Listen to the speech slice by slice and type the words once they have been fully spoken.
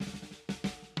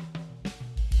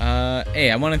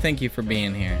Hey, I want to thank you for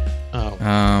being here.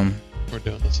 Oh, we're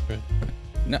doing this right.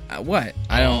 No, what?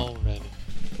 I don't. Already.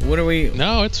 What are we?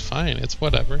 No, it's fine. It's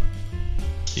whatever.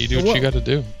 You do what you got to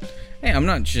do. Hey, I'm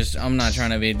not trying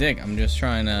to be a dick. I'm just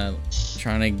trying to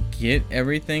get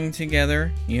everything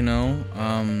together,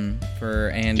 for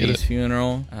Andy's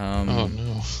funeral. Oh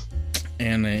no.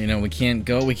 And we can't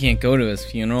go to his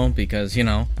funeral because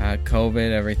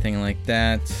COVID, everything like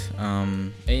that.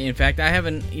 In fact, I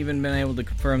haven't even been able to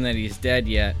confirm that he's dead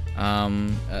yet.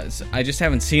 So I just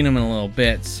haven't seen him in a little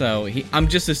bit, so I'm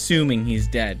just assuming he's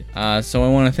dead. So I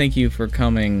want to thank you for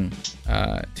coming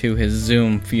to his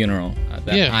Zoom funeral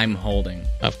that I'm holding.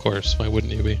 Of course, why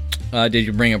wouldn't you be? Did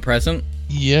you bring a present?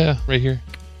 Yeah, right here.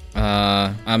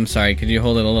 I'm sorry. Could you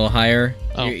hold it a little higher?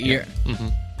 Oh, yeah. Mm-hmm.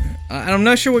 I'm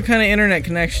not sure what kind of internet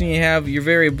connection you have. You're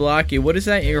very blocky. What is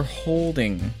that you're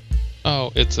holding?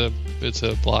 Oh, it's a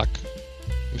block.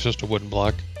 It's just a wooden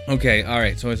block. Okay, all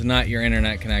right. So it's not your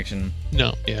internet connection.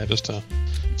 No, yeah, just a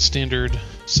standard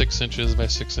 6 inches by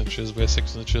 6 inches by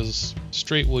 6 inches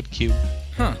straight wood cube.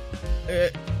 Huh. Yeah,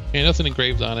 nothing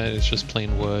engraved on it. It's just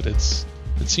plain wood. It's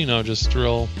just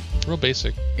real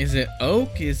basic. Is it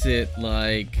oak? Is it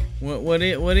like what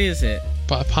is it?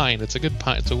 Pine. It's a good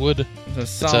pine. It's a wood. It's a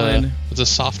solid. It's a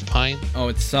soft pine. Oh,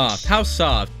 it's soft. How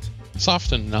soft?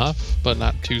 Soft enough, but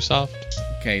not too soft.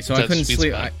 Okay, so I couldn't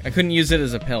sleep. I couldn't use it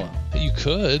as a pillow. You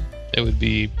could. It would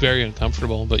be very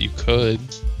uncomfortable, but you could.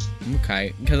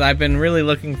 Okay, because I've been really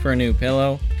looking for a new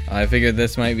pillow. I figured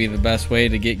this might be the best way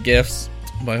to get gifts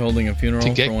by holding a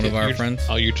funeral for one of our friends.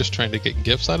 Oh, you're just trying to get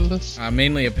gifts out of this?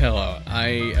 Mainly a pillow.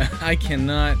 I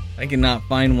cannot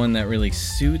find one that really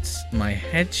suits my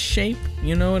head shape.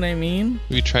 You know what I mean?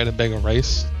 We tried a bag of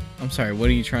rice. I'm sorry. What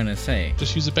are you trying to say?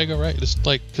 Just use a bag of rice. Just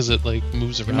because it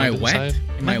moves around. Am I wet? Inside.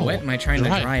 Am I wet? Am I trying to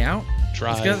dry out?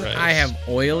 Dry because rice. I have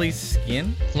oily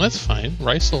skin. Well, that's fine.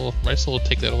 Rice will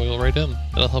take that oil right in.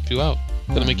 That'll help you out.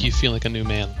 That'll make you feel like a new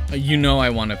man. I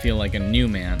want to feel like a new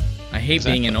man. I hate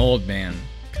being an old man.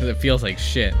 Because it feels like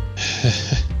shit.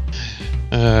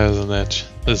 Isn't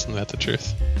that the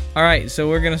truth? All right, so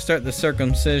we're gonna start the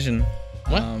circumcision.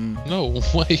 What? No,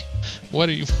 wait. What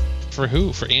are you? For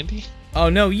who? For Andy? Oh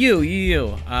no, you.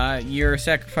 You're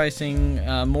sacrificing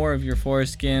more of your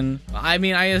foreskin. I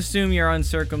mean, I assume you're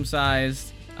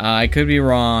uncircumcised. I could be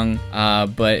wrong,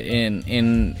 but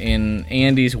in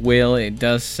Andy's will, it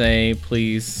does say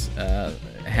please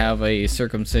have a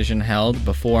circumcision held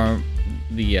before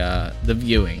the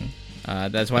viewing.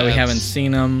 That's why we haven't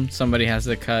seen them. Somebody has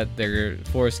to cut their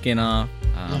foreskin off.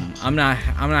 I'm not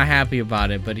happy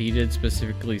about it, but he did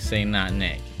specifically say not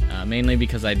Nick. Mainly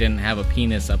because I didn't have a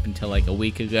penis up until like a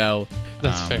week ago.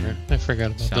 That's fair. I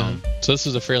forgot about that. So this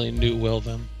is a fairly new will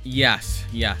then. Yes.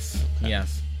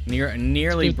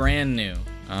 Nearly brand new.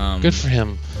 Good for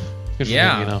him. Good for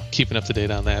him, keeping up to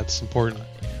date on that. It's important.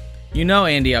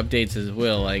 Andy updates his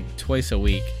will like twice a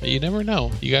week. You never know.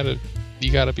 You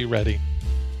gotta be ready.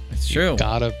 It's true. You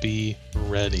gotta be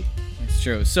ready. It's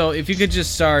true. So if you could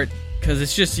just start, because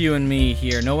it's just you and me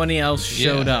here. Nobody else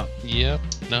showed up. Yep.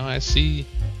 No, I see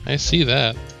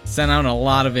that. Sent out a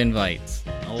lot of invites.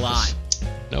 A lot.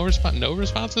 No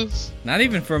responses? Not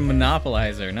even from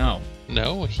Monopolizer, no.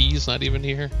 No, he's not even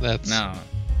here? That's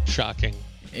shocking.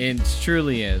 It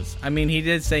truly is. I mean, he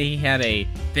did say he had a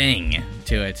thing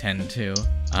to attend to.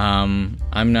 I'm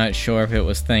not sure if it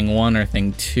was thing 1 or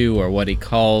thing 2 or what he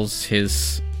calls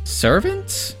his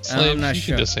servants. Slaves. I'm not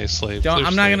sure. You can just say slaves.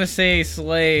 I'm not gonna say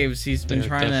slaves. They're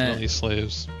definitely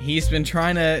slaves. He's been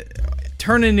trying to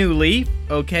turn a new leaf.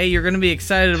 Okay, you're gonna be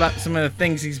excited about some of the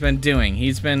things he's been doing.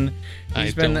 He's been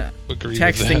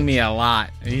texting me a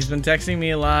lot. He's been texting me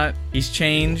a lot. He's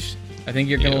changed. I think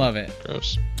you're gonna love it.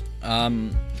 Gross.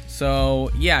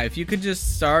 So yeah, if you could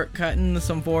just start cutting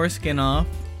some foreskin off.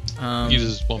 You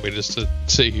just want me just to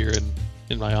sit here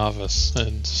in my office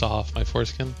and saw off my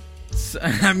foreskin?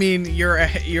 I mean,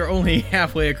 you're only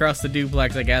halfway across the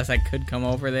duplex. I guess I could come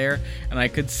over there and I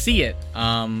could see it.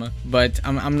 But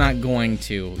I'm not going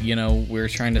to. We're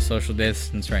trying to social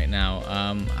distance right now.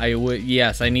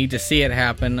 I need to see it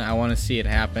happen. I want to see it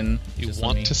happen. You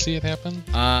want to see it happen?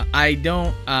 I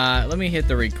don't. Let me hit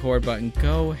the record button.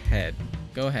 Go ahead.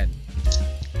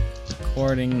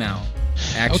 Recording now.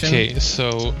 Action. Okay,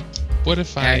 so what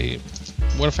if I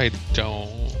don't?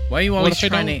 Why are you always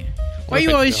trying to? Why are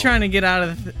you always trying to get out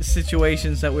of the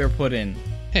situations that we're put in?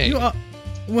 Hey.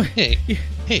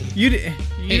 You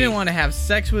didn't want to have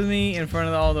sex with me in front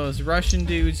of all those Russian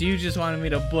dudes. You just wanted me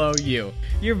to blow you.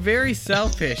 You're very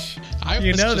selfish. I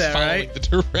was just following the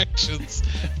directions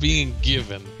being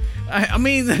given. I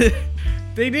mean,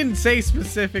 they didn't say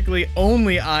specifically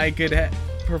only I could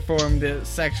performed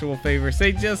sexual favors.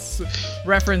 They just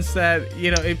referenced that,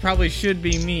 it probably should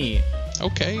be me.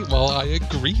 Okay, well, I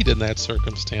agreed in that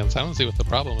circumstance. I don't see what the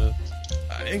problem is.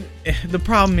 The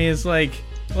problem is, like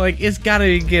it's gotta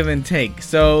be give and take.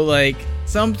 So,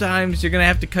 sometimes you're gonna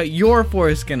have to cut your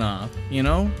foreskin off,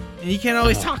 And you can't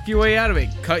always talk your way out of it.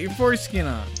 Cut your foreskin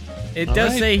off. It All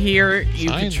does right. say here you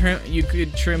Fine.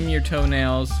 could trim your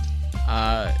toenails.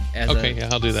 Okay, yeah,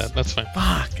 I'll do that. That's fine.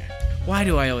 Fuck. Why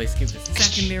do I always give the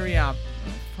secondary op?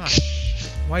 Oh,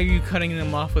 fuck. Why are you cutting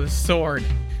them off with a sword?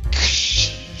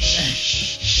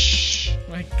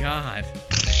 My God.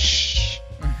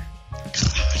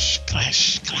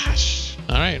 Clash.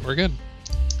 All right, we're good.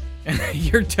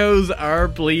 Your toes are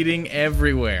bleeding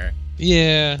everywhere.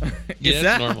 Yeah, Is that's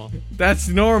that normal. That's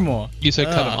normal. You said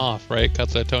cut them Ugh. off, right? Cut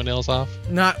the toenails off.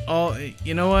 Not all.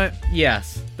 You know what?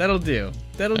 Yes, that'll do.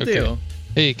 That'll do.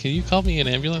 Hey, can you call me an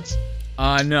ambulance?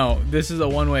 No. This is a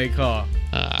one-way call.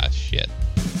 Ah, shit.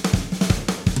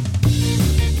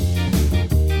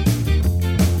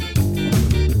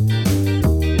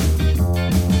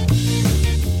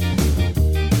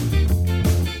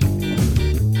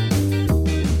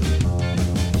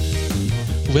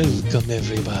 Welcome,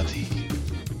 everybody,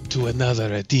 to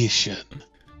another edition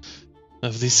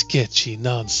of the Sketchy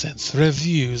Nonsense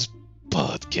Reviews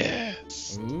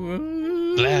podcast.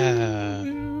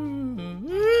 Blah.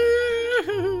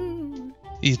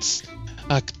 It's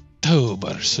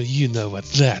October, so you know what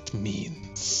that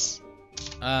means.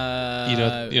 You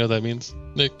know what that means,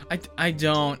 Nick? I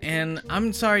don't, and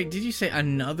I'm sorry. Did you say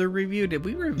another review? Did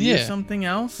we review Yeah. something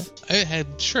else? I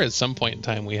had sure at some point in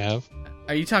time we have.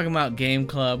 Are you talking about Game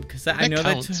Club? Because I know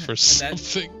counts for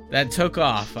something. that took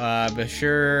off. Be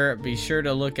sure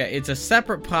to look at. It's a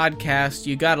separate podcast.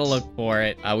 You got to look for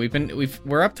it.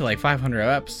 We're up to like 500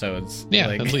 episodes. Yeah,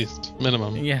 like, at least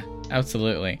minimum. Yeah,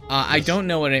 absolutely. I don't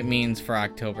know what it means for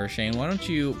October, Shane. Why don't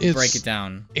you break it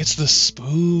down? It's the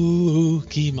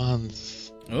spooky month.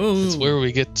 Ooh. It's where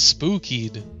we get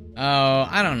spookied. Oh,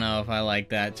 I don't know if I like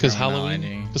that Because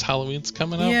terminology. Halloween's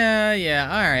coming up. Yeah.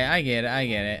 All right, I get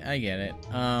it.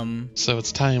 So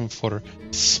it's time for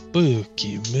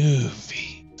spooky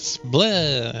movies.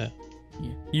 Blah.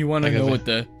 You want to Like a know va- what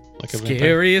the Like a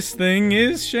scariest thing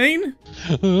is, Shane?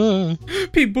 vampire.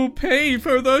 People pay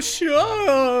for the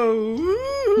show.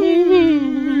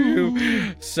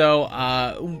 So,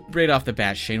 right off the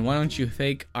bat, Shane, why don't you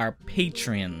thank our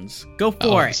patrons? Go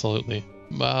for it. Absolutely.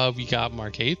 We got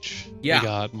Mark H. Yeah. We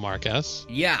got Mark S.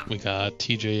 Yeah. We got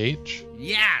TJH.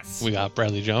 Yes. We got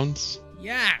Bradley Jones.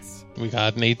 Yes. We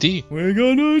got Nate D. We're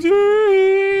gonna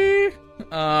do.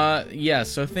 Yeah.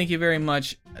 So thank you very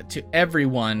much to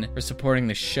everyone for supporting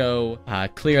the show.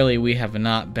 Clearly, we have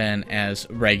not been as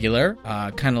regular.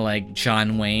 Kind of like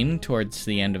John Wayne towards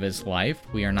the end of his life.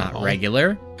 We are not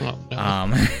regular. Oh,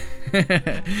 no.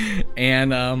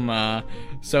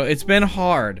 So it's been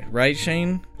hard, right,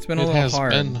 Shane? It's been a little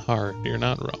hard. It has been hard. You're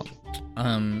not wrong.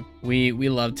 We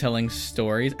love telling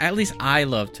stories. At least I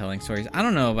love telling stories. I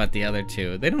don't know about the other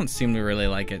two. They don't seem to really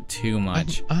like it too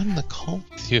much. I'm on the call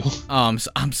with you. I'm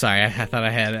sorry. I thought I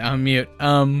had it on mute.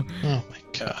 Oh my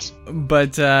god.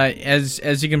 But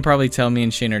as you can probably tell, me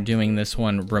and Shane are doing this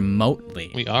one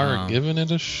remotely. We are giving it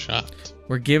a shot.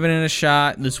 We're giving it a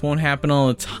shot. This won't happen all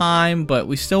the time, but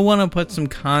we still want to put some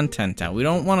content out. We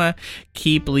don't want to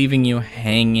keep leaving you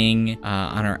hanging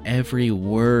on our every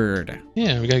word.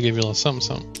 Yeah, we gotta give you a little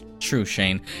something. True,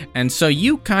 Shane. And so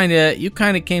you kind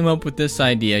of came up with this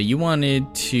idea. You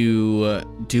wanted to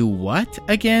do what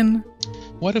again?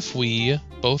 What if we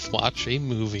both watch a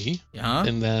movie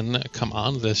and then come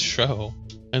on this show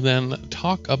and then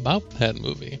talk about that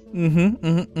movie?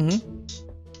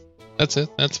 That's it.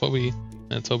 That's what we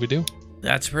do.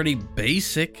 That's pretty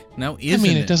basic. Now, isn't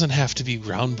it doesn't have to be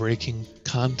groundbreaking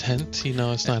content. You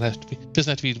know, it doesn't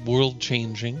have to be world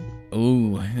changing.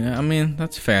 Ooh, I mean,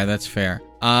 that's fair. That's fair.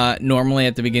 Normally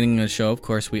at the beginning of the show, of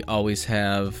course, we always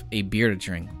have a beer to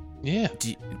drink. Yeah.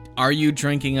 Are you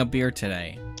drinking a beer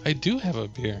today? I do have a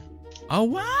beer. Oh,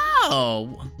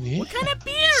 wow. Yeah. What kind of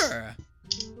beer?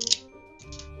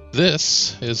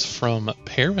 This is from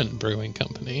Perrin Brewing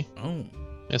Company. Oh.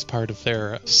 As part of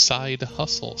their Side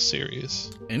Hustle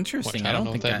series. Interesting. Which I don't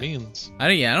know what that means. I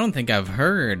don't think I've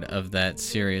heard of that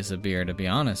series of beer, to be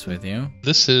honest with you.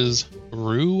 This is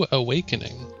Rue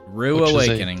Awakening.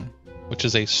 Which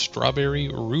is a strawberry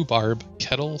rhubarb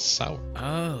kettle sour.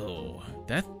 Oh,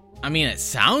 it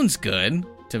sounds good,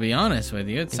 to be honest with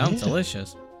you. It sounds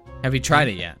delicious. Have you tried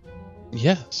it yet?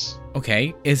 Yes.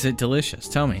 Okay, is it delicious?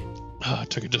 Tell me. I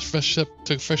took a fresh sip.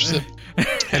 Had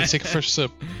to take a fresh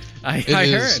sip. I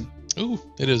heard. Ooh,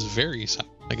 it is very sour.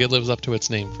 Like, it lives up to its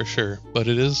name for sure. But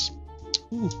it is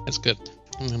Ooh, that's good.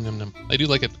 Nom, nom, nom. I do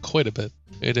like it quite a bit.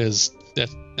 It is that.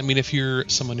 I mean, if you're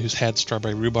someone who's had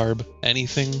strawberry rhubarb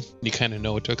anything, you kind of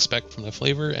know what to expect from the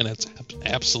flavor, and it's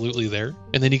absolutely there.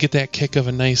 And then you get that kick of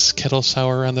a nice kettle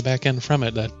sour on the back end from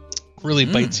it that really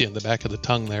bites you in the back of the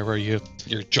tongue there, where your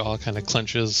jaw kind of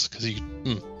clenches because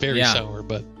very sour,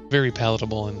 but very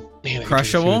palatable and man,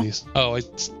 crushable. Oh,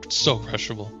 it's so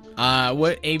crushable.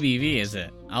 What ABV is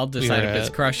it? I'll decide if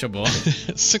it's crushable.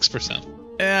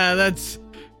 6%. Yeah,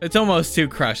 it's almost too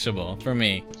crushable for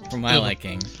me, for my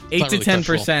liking. 8 to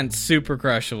 10% super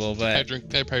crushable, but I'd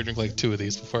probably drink like 2 of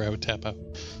these before I would tap out.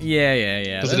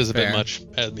 Yeah. Because it is a bit much,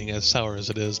 being as sour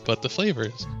as it is, but the flavor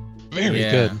is very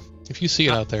good. If you see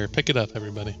it out there, pick it up,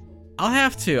 everybody. I'll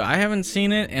have to. I haven't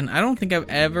seen it, and I don't think I've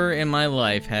ever in my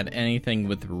life had anything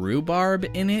with rhubarb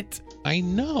in it. I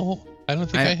know. I don't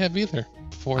think I have either.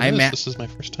 This is my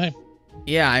first time.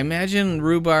 Yeah, I imagine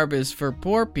rhubarb is for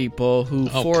poor people who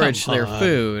forage their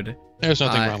food. There's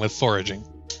nothing wrong with foraging.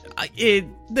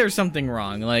 There's something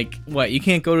wrong. Like, what? You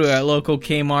can't go to a local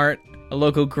Kmart, a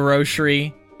local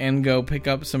grocery, and go pick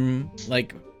up some,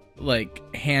 like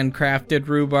handcrafted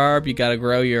rhubarb. You gotta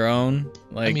grow your own.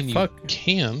 Like, I mean, you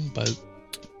can, but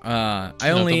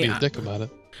don't be a dick about it.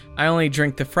 I only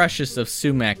drink the freshest of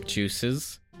sumac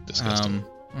juices. Disgusting.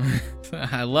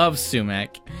 I love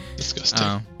sumac.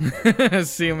 Disgusting.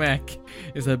 Sumac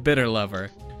is a bitter lover.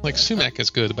 Like, sumac is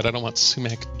good, but I don't want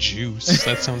sumac juice.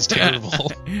 That sounds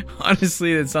terrible.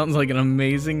 Honestly, that sounds like an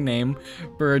amazing name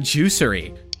for a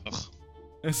juicery.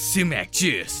 Ugh. Sumac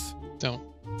juice. Don't.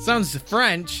 Sounds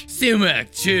French.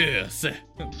 Sumac juice. I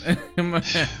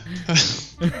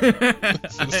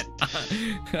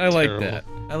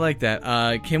like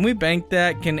that. Can we bank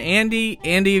that? Can Andy,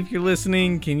 if you're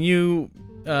listening, can you...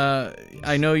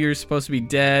 I know you're supposed to be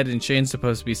dead and Shane's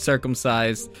supposed to be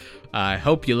circumcised. I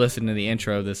hope you listen to the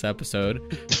intro of this episode.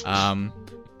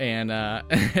 And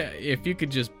if you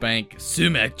could just bank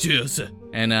sumac juice,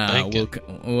 and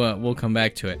we'll come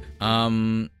back to it.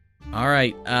 All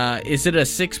right. Is it a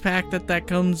 6-pack that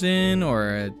comes in, or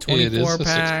a 24-pack? It is a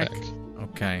 6-pack.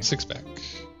 Okay. 6-pack.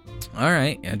 All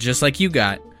right. Yeah, just like you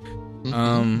got.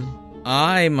 Mm-hmm.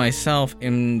 I myself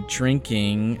am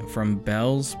drinking from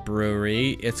Bell's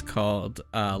Brewery. It's called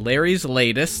Larry's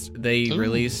Latest. They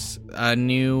release a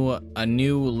new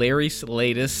Larry's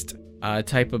Latest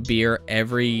type of beer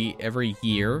every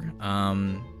year.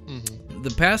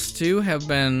 The past 2 have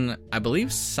been, I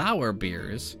believe, sour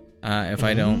beers. I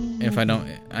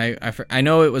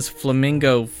know it was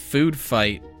Flamingo Food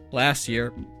Fight last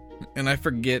year, and I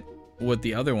forget what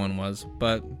the other one was,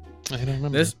 but I don't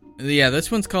remember. This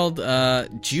one's called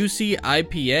Juicy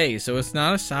IPA, so it's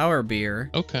not a sour beer.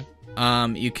 Okay.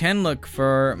 You can look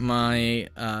for my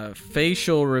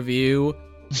facial review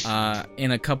in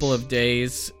a couple of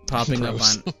days, popping up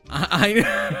on. I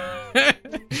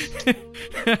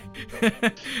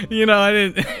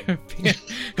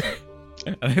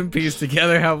didn't piece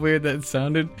together how weird that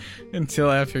sounded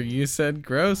until after you said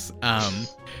gross.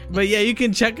 But yeah, you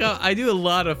can check out. I do a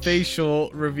lot of facial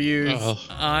reviews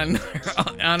on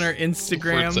our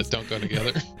Instagram. Words that don't go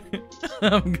together.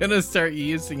 I'm gonna start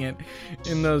using it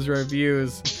in those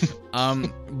reviews.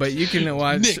 But you can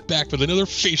watch Nick back with another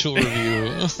facial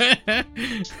review.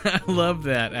 I love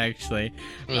that, actually.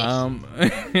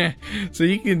 So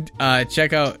you can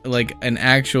check out like an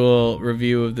actual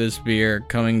review of this beer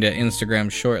coming to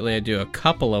Instagram shortly. I do a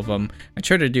couple of them. I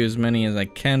try to do as many as I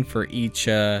can for each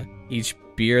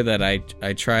beer that I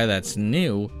try that's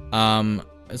new.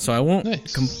 So I won't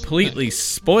completely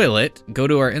spoil it. Go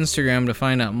to our Instagram to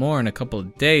find out more in a couple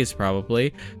of days,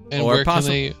 probably. And where can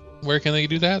they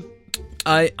do that?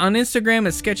 On Instagram,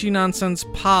 it's Sketchy Nonsense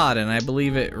Pod, and I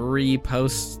believe it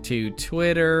reposts to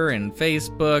Twitter and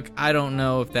Facebook. I don't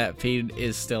know if that feed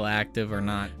is still active or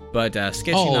not, but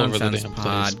Sketchy all Nonsense over the damn Pod.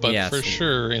 place, but yes. For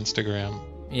sure, Instagram.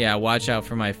 Yeah, watch out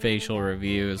for my facial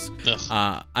reviews.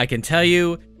 I can tell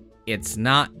you, it's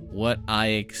not what I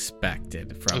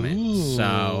expected from it.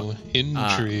 So,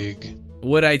 intrigue.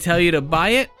 Would I tell you to buy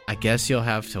it? I guess you'll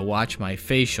have to watch my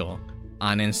facial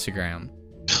on Instagram.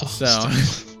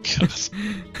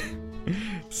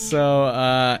 So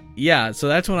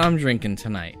that's what I'm drinking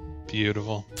tonight.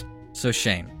 Beautiful. So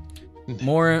Shane,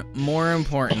 more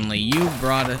importantly, you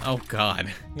brought it. Oh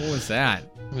God, what was that?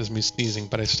 It was me sneezing,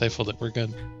 but I stifled it. We're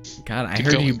good. God, I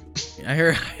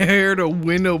heard a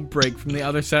window break from the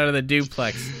other side of the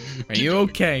duplex. Are you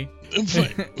okay? I'm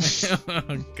fine.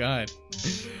 Oh God.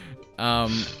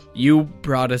 You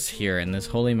brought us here in this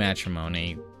holy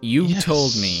matrimony. You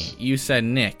told me. You said,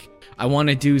 Nick, I want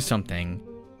to do something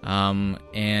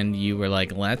and you were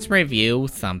like, let's review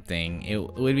something. It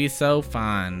would be so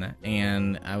fun.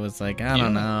 And I was like, I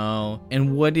don't know.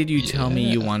 And what did you tell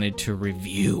me you wanted to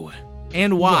review?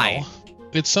 And why? Well,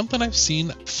 it's something I've seen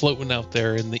floating out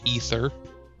there in the ether,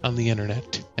 on the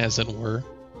internet, as it were,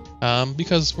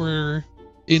 because we're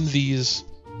in these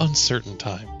uncertain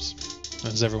times,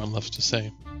 as everyone loves to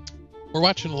say. We're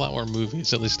watching a lot more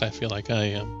movies, at least I feel like I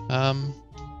am.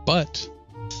 But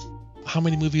how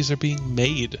many movies are being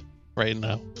made right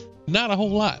now? Not a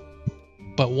whole lot.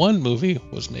 But one movie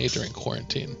was made during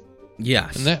quarantine.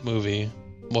 Yes. And that movie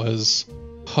was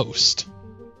Host.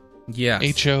 Yes.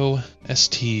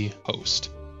 H-O-S-T, Host.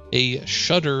 A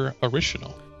Shudder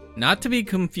original. Not to be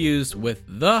confused with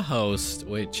The Host,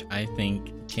 which I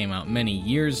think came out many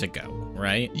years ago,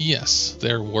 right? Yes,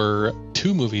 there were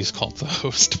 2 movies called The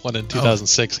Host, one in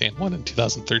 2006 and one in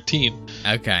 2013.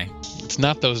 Okay. It's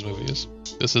not those movies.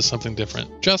 This is something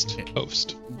different. Just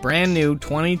Host. Brand new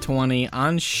 2020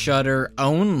 on Shudder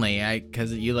only,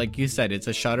 because like you said, it's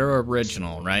a Shudder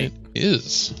original, right? It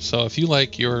is. So if you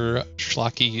like your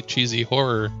schlocky, cheesy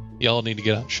horror, y'all need to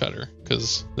get on Shudder,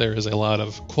 because there is a lot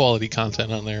of quality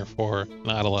content on there for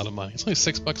not a lot of money. It's only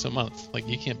 $6 a month. Like,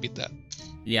 you can't beat that.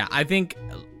 Yeah, I think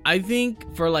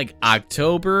for like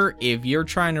October, if you're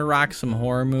trying to rock some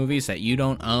horror movies that you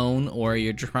don't own, or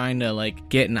you're trying to like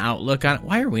get an outlook on it.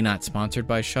 Why are we not sponsored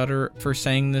by Shudder for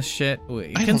saying this shit?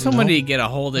 Can somebody get a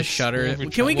hold of Shudder?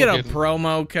 Can we get a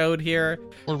promo code here?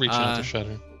 We're reaching out to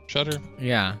Shudder. Shudder?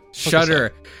 Yeah,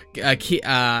 Shudder.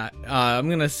 I'm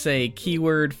gonna say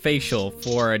keyword facial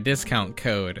for a discount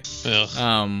code.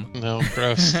 Ugh. No,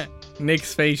 gross.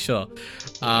 Nick's facial.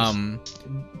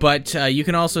 But you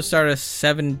can also start a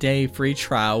 7-day free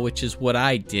trial, which is what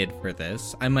I did for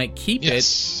this. I might keep it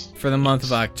for the month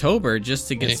of October just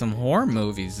to get some horror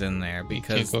movies in there,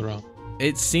 because can't go wrong.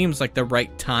 It seems like the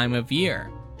right time of year.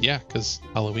 Yeah, because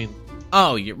Halloween.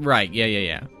 Oh, you're right.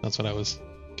 Yeah. That's what I was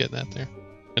getting at there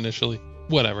initially.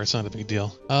 Whatever, it's not a big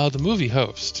deal. The movie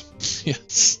Host.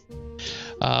 Yes.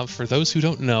 For those who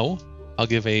don't know, I'll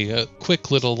give a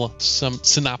quick little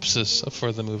synopsis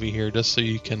for the movie here, just so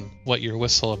you can wet your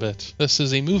whistle a bit. This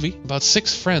is a movie about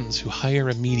 6 friends who hire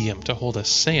a medium to hold a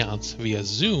seance via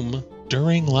Zoom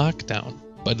during lockdown.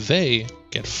 But they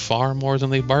get far more than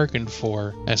they bargained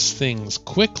for, as things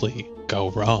quickly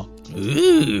go wrong.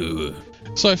 Ooh.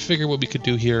 So I figure what we could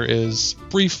do here is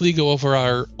briefly go over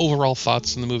our overall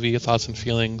thoughts in the movie, thoughts and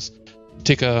feelings,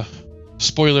 take a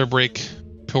spoiler break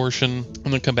portion,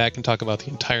 and then come back and talk about the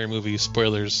entire movie.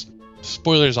 Spoilers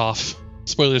off,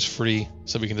 spoilers free,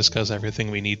 so we can discuss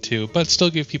everything we need to, but still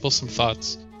give people some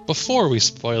thoughts before we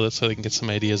spoil it, so they can get some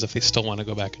ideas if they still want to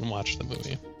go back and watch the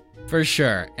movie. For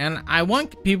sure. And I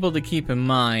want people to keep in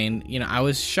mind, I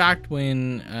was shocked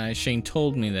when Shane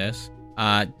told me this,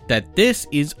 that this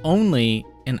is only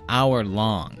an hour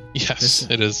long. Yes,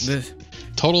 it is.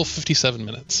 Total 57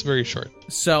 minutes. Very short.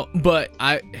 So, but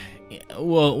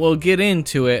we'll get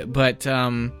into it, but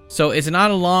so it's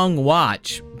not a long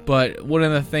watch, but one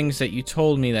of the things that you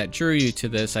told me that drew you to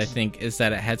this, I think, is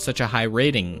that it had such a high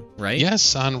rating, right?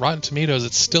 Yes, on Rotten Tomatoes,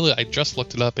 it's still, I just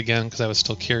looked it up again because I was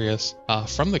still curious.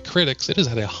 From the critics, it is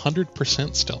at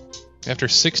 100% still. After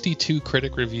 62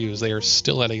 critic reviews, they are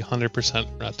still at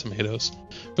 100% Rotten Tomatoes.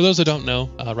 For those that don't know,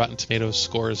 Rotten Tomatoes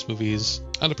scores movies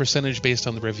on a percentage based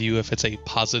on the review, if it's a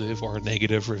positive or a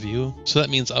negative review. So that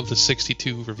means of the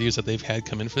 62 reviews that they've had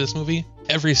come in for this movie,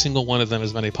 every single one of them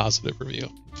has been a positive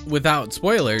review. Without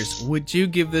spoilers, would you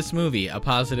give this movie a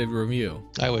positive review?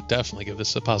 I would definitely give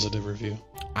this a positive review.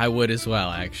 I would as well,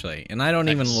 actually. And I don't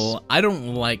I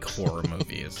don't like horror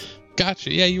movies.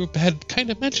 Gotcha. Yeah, you had kind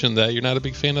of mentioned that you're not a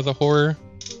big fan of the horror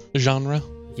genre.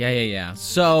 Yeah.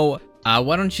 So,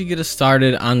 why don't you get us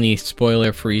started on the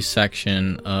spoiler-free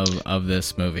section of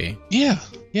this movie? Yeah.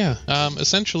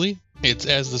 Essentially, it's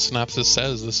as the synopsis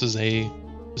says, this is a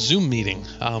Zoom meeting,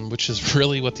 which is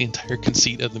really what the entire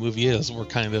conceit of the movie is. We're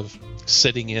kind of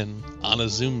sitting in on a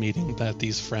Zoom meeting that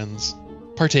these friends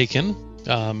partake in.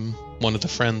 One of the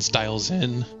friends dials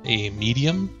in a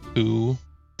medium who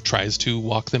tries to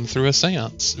walk them through a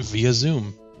seance via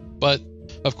Zoom. But,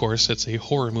 of course, it's a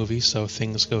horror movie, so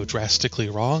things go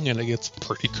drastically wrong, and it gets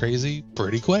pretty crazy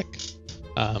pretty quick.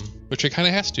 Which it kind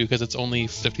of has to, because it's only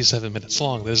 57 minutes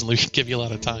long. It doesn't give you a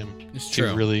lot of time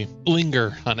to really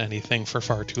linger on anything for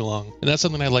far too long. And that's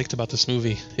something I liked about this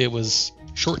movie. It was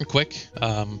short and quick,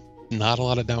 not a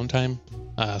lot of downtime.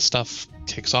 Stuff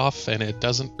kicks off and it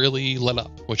doesn't really let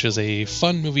up, which is a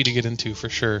fun movie to get into for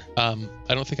sure. I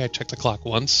don't think I checked the clock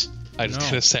once. I just No.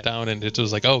 kind of sat down and it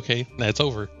was like, oh, okay, that's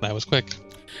over. That was quick.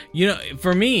 You know,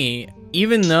 for me,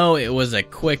 even though it was a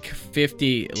quick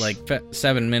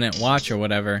 7-minute watch or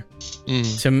whatever,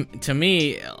 to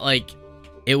me, like,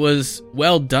 it was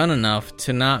well done enough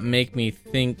to not make me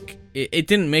think. It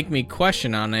didn't make me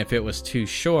question on if it was too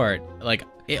short. Like,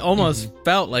 it almost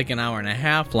felt like an hour and a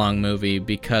half long movie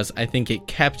because I think it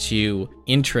kept you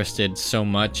interested so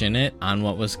much in it on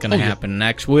what was going to happen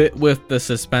next with the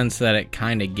suspense that it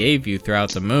kind of gave you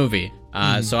throughout the movie.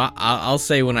 So I'll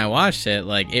say when I watched it,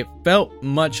 like, it felt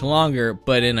much longer,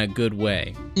 but in a good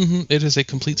way. It is a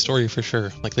complete story for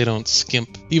sure. Like, they don't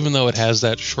skimp, even though it has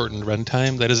that shortened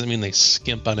runtime. That doesn't mean they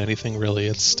skimp on anything really.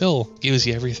 It still gives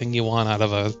you everything you want out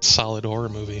of a solid horror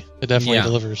movie. It definitely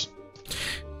delivers.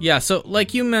 Yeah. So,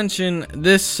 like you mentioned,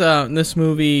 this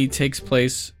movie takes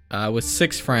place with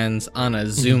 6 friends on a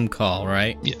Zoom call,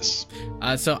 right? Yes.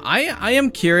 So I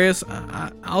am curious.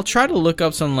 I'll try to look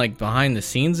up some, like, behind the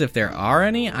scenes if there are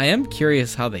any. I am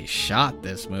curious how they shot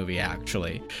this movie,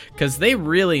 actually, because they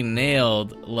really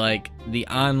nailed, like, the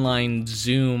online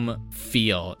Zoom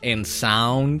feel and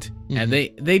sound, and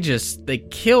they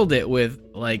killed it with,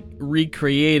 like,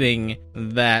 recreating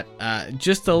that,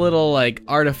 just a little, like,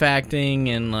 artifacting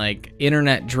and, like,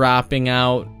 internet dropping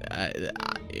out.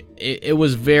 It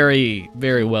was very,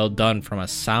 very well done from a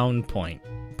sound point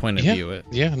of view.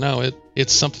 Yeah, no,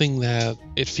 it's something that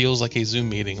it feels like a Zoom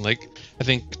meeting. Like, I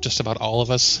think just about all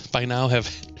of us by now have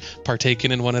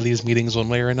partaken in one of these meetings one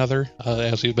way or another,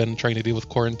 as we've been trying to deal with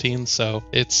quarantine. So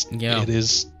it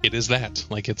is that,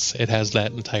 like, it has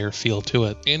that entire feel to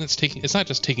it, and it's not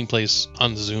just taking place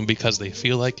on Zoom because they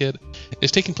feel like it.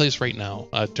 It's taking place right now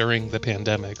during the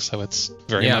pandemic, so it's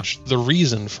very much the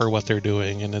reason for what they're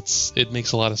doing, and it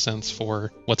makes a lot of sense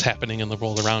for what's happening in the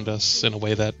world around us in a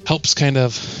way that helps kind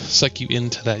of suck you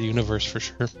into that universe for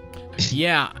sure.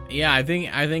 Yeah. I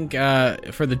think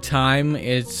for the time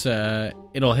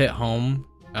it'll hit home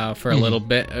for a little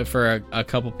bit for a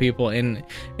couple people in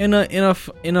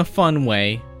a fun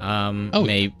way.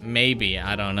 Maybe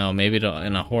I don't know, maybe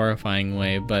in a horrifying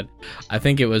way, but I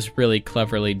think it was really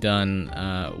cleverly done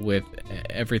with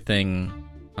everything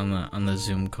on the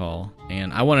Zoom call.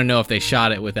 And I want to know if they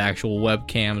shot it with actual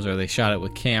webcams or they shot it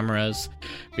with cameras,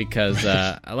 because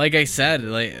like I said,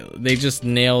 like, they just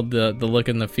nailed the look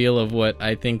and the feel of what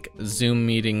I think Zoom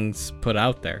meetings put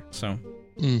out there. So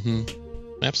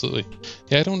absolutely.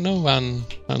 Yeah, I don't know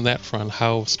on that front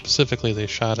how specifically they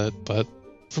shot it, but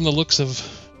from the look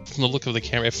of the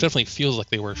camera, it definitely feels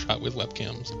like they were shot with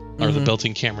webcams or the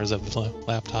built-in cameras of the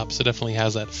laptops. It definitely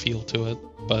has that feel to it,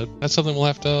 but that's something we'll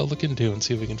have to look into and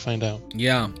see if we can find out.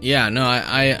 Yeah, no,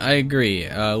 I agree.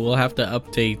 We'll have to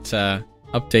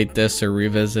update this or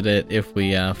revisit it if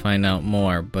we find out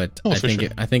more, but I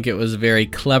think it was very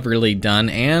cleverly done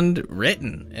and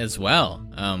written as well.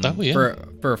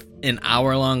 For an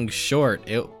hour-long short,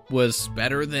 it was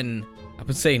better than, I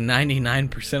would say,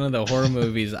 99% of the horror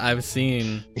movies I've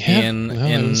seen in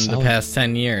the past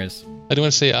 10 years. I do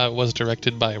want to say it was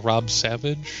directed by Rob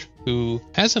Savage, who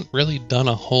hasn't really done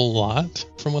a whole lot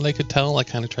from what I could tell. I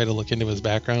kind of tried to look into his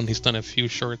background. He's done a few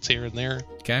shorts here and there.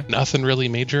 Okay. Nothing really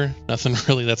major. Nothing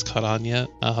really that's caught on yet.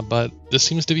 But this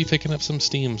seems to be picking up some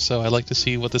steam, so I'd like to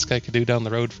see what this guy could do down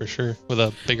the road for sure, with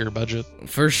a bigger budget.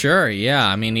 For sure, yeah.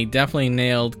 I mean, he definitely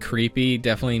nailed creepy,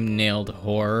 definitely nailed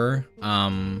horror,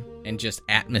 and just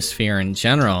atmosphere in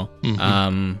general.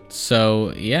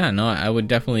 So, yeah, no, I would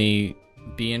definitely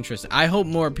be interested. I hope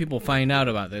more people find out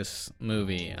about this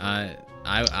movie. I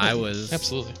was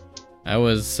absolutely. I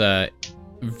was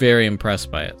very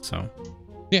impressed by it. So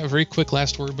yeah, very quick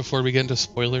last word before we get into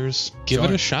spoilers. Give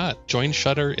it a shot. Join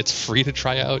Shudder. It's free to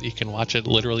try out. You can watch it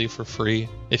literally for free.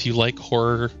 If you like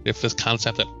horror, if this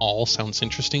concept at all sounds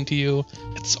interesting to you,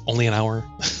 it's only an hour.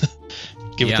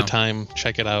 Give it the time.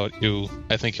 Check it out.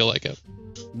 I think you'll like it.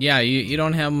 Yeah, you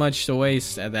don't have much to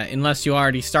waste at that, unless you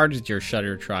already started your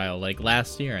Shudder trial like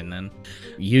last year, and then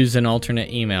use an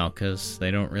alternate email, because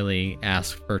they don't really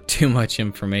ask for too much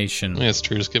information. Yeah, it's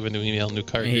true. Just give a new email, new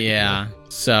card. Yeah.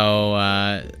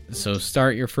 So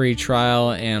start your free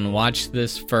trial and watch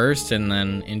this first, and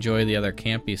then enjoy the other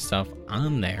campy stuff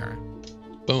on there.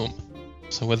 Boom.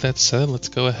 So with that said, let's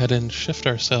go ahead and shift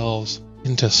ourselves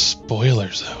into Spoiler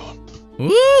Zone.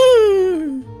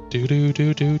 Woo! Do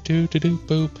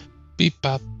boop beep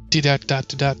bop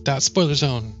dot spoiler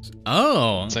zone.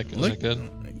 Oh, is that good?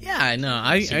 Yeah, no,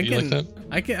 I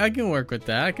can work with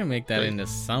that. I can make that into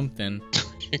something.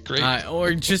 Great.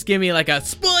 Or just give me like a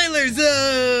spoiler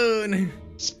zone.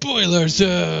 Spoiler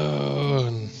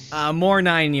zone. More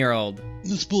 9-year-old.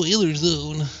 The spoiler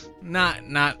zone. Not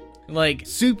like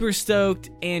super stoked,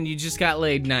 and you just got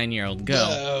laid. 9-year-old, go.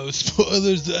 No,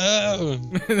 spoilers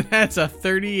down. That's a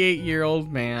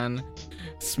 38-year-old man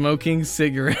smoking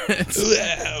cigarettes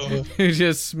Wow. who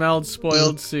just smelled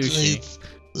spoiled sushi.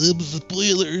 I'm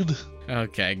spoilered.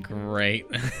 Okay, great.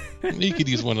 You could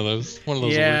use one of those.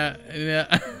 Yeah,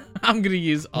 I'm gonna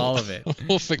use all of it.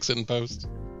 We'll fix it in post.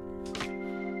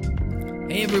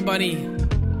 Hey everybody,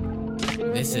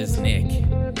 this is Nick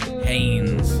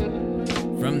Haynes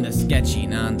from the Sketchy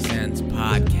Nonsense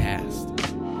Podcast.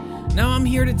 Now I'm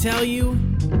here to tell you,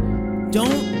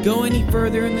 don't go any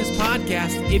further in this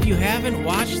podcast if you haven't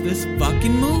watched this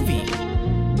fucking movie.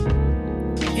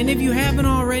 And if you haven't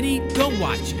already, go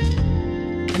watch it.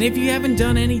 And if you haven't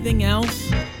done anything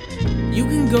else, you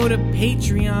can go to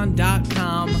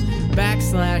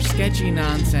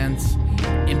patreon.com/sketchynonsense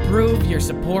and prove your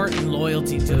support and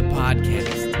loyalty to the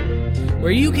podcast,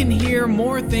 where you can hear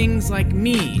more things like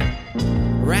me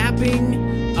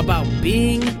rapping about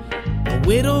being a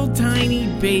little tiny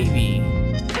baby.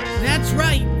 That's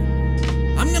right,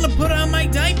 I'm gonna put on my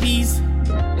diapers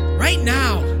right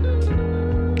now.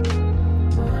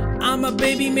 I'm a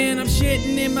baby man, I'm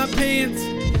shitting in my pants.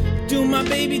 Do my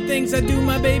baby things, I do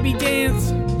my baby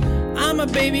dance. I'm a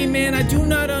baby man, I do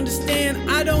not understand.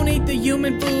 I don't eat the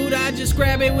human food, I just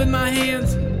grab it with my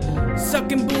hands.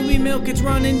 Sucking booby milk, it's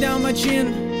running down my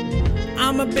chin.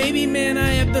 I'm a baby man,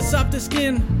 I have the softest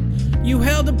skin. You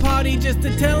held a party just to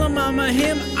tell him I'm a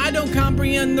him. I don't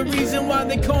comprehend the reason why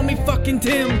they call me fucking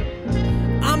Tim.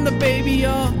 I'm the baby,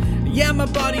 y'all. Yeah, my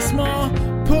body's small.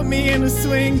 Put me in a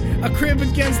swing, a crib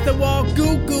against the wall.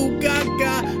 Goo goo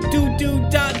gaga, doo doo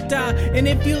da da. And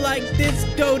if you like this,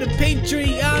 go to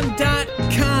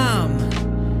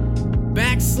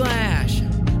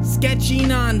patreon.com/sketchy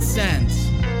nonsense.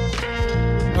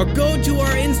 Or go to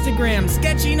our Instagram,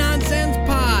 Sketchy Nonsense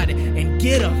Pod, and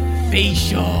get a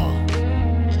facial.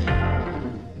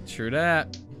 True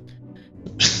that.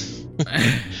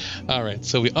 All right,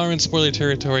 so we are in spoiler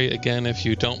territory. Again, if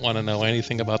you don't want to know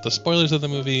anything about the spoilers of the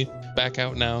movie, back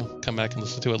out now. Come back and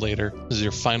listen to it later. This is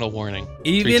your final warning.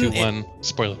 3, 2, 1,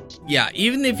 spoilers. Yeah,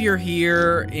 even if you're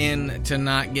here to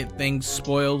not get things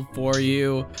spoiled for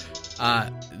you,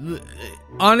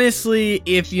 honestly,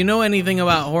 if you know anything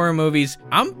about horror movies,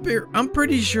 I'm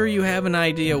pretty sure you have an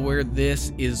idea where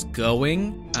this is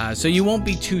going, so you won't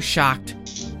be too shocked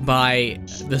by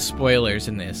the spoilers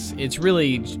in this. It's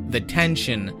really the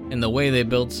tension and the way they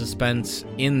build suspense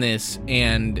in this,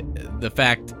 and the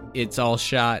fact it's all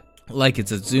shot like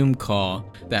it's a Zoom call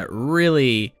that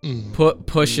really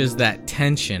pushes that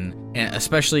tension, and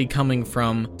especially coming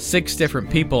from 6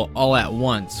 different people all at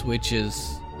once, which is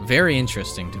very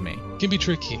interesting to me. Can be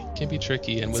tricky,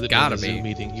 and with it being a Zoom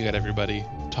meeting, you got everybody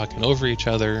talking over each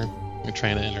other. You're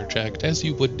trying to interject as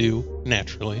you would do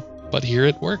naturally, but here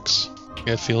it works.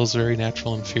 It feels very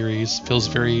natural and feels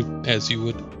very as you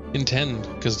would intend,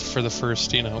 because for the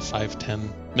first 5-10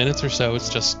 minutes or so, it's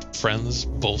just friends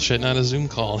bullshitting on a Zoom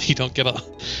call. You don't get a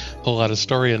whole lot of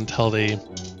story until they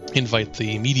invite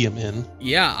the medium in.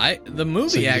 Yeah, the movie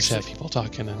so you actually just have people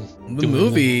talking, and the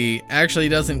movie actually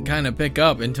doesn't kind of pick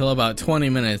up until about 20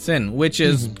 minutes in, which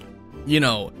is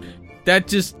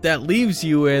that leaves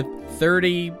you with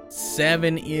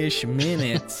 37-ish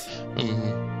minutes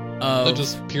of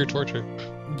just pure torture.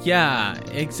 Yeah,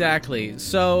 exactly.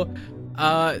 So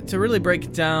to really break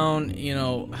it down,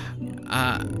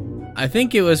 I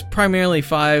think it was primarily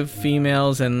 5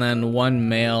 females and then 1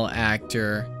 male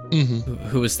actor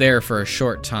who was there for a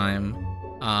short time.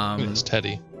 It was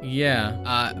Teddy.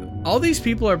 Yeah. All these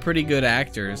people are pretty good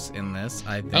actors in this,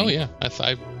 I think. Oh, yeah.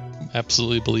 I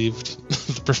absolutely believed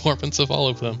the performance of all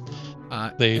of them.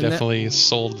 They definitely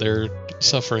sold their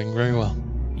suffering very well.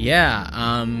 Yeah.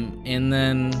 And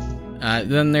then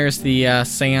there's the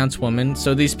seance woman.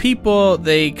 So these people,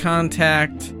 they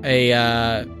contact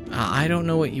I don't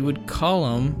know what you would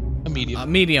call them. A medium. A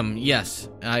medium, yes.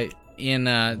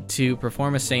 To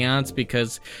perform a seance,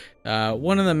 because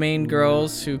one of the main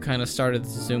girls who kind of started the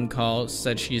Zoom call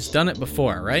said she's done it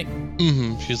before, right?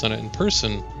 She's done it in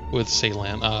person with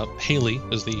Ceylan. Haley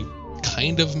is the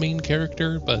kind of main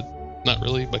character, but not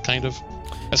really, but kind of.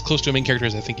 As close to a main character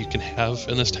as I think you can have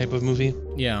in this type of movie.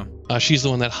 Yeah. She's the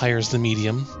one that hires the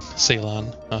medium,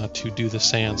 Ceylan, to do the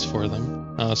seance for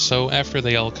them. So after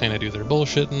they all kind of do their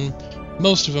bullshit, and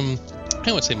most of them,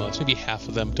 I would say most, maybe half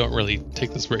of them don't really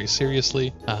take this very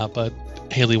seriously, but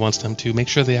Haley wants them to make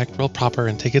sure they act real proper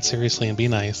and take it seriously and be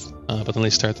nice. But then they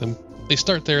start the they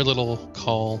start their little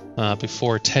call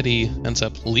before Teddy ends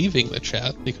up leaving the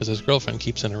chat because his girlfriend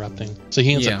keeps interrupting. So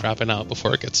he ends up dropping out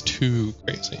before it gets too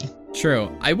crazy.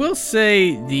 True. I will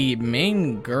say the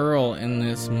main girl in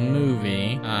this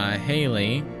movie,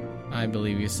 Haley, I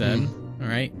believe you said,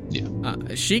 right?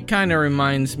 Yeah. She kind of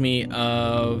reminds me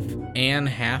of Anne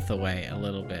Hathaway a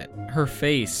little bit. Her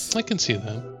face I can see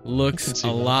that. Looks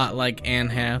a lot like Anne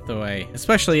Hathaway,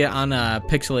 especially on a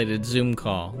pixelated Zoom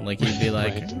call. Like you'd be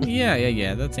like, Right.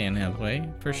 yeah, that's Anne Hathaway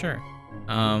for sure.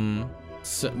 They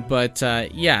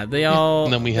all.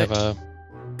 And then we have a.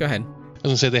 Go ahead. I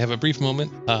was gonna say they have a brief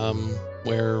moment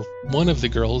where one of the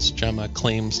girls, Gemma,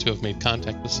 claims to have made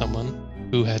contact with someone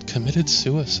who had committed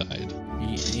suicide.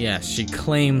 Yes, she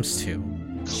claims to.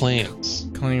 Claims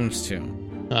to.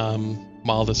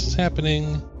 While this is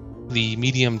happening, the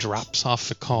medium drops off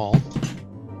the call.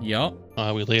 Yup.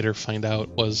 We later find out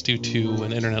was due to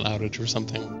an internet outage or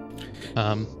something.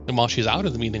 And while she's out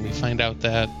of the meeting, we find out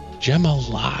that Gemma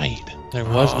lied. There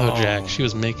was no Jack. She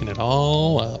was making it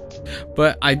all up.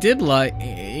 But I did like,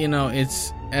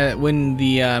 it's when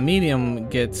the medium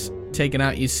gets taken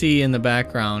out, you see in the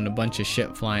background a bunch of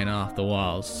shit flying off the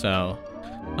walls. So,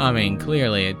 I mean,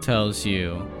 clearly it tells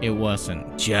you it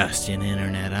wasn't just an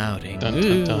internet outing. Dun,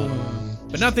 dun, dun.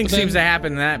 But nothing seems to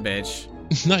happen to that bitch.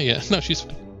 Not yet. No, she's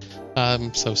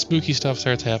fine. So spooky stuff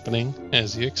starts happening,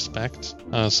 as you expect.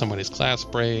 Somebody's glass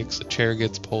breaks, a chair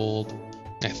gets pulled.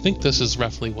 I think this is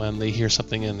roughly when they hear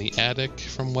something in the attic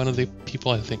from one of the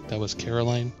people. I think that was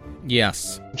Caroline.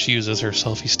 Yes. She uses her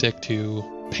selfie stick to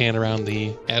pan around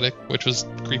the attic, which was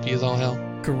creepy as all hell.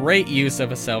 Great use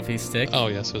of a selfie stick. Oh,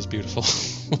 yes, it was beautiful.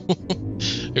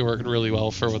 It worked really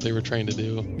well for what they were trying to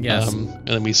do. Yes. And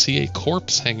then we see a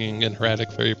corpse hanging in her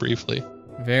attic very briefly.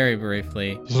 Very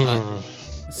briefly.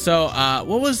 So,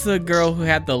 what was the girl who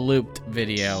had the looped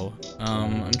video?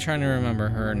 I'm trying to remember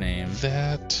her name.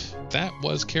 That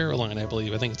was Caroline, I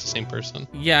believe. I think it's the same person.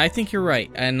 Yeah, I think you're right.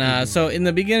 And so in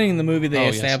the beginning of the movie, they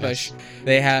establish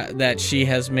that she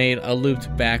has made a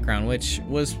looped background, which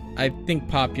was, I think,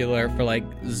 popular for like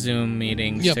Zoom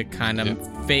meetings to kind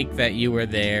of fake that you were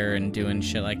there and doing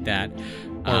shit like that.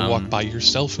 Or walk by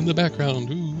yourself in the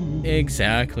background. Ooh.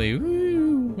 Exactly.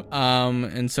 Woo.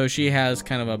 And so she has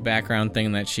kind of a background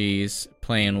thing that she's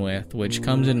playing with, which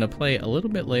comes into play a little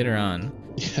bit later on.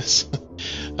 Yes.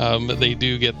 They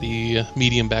do get the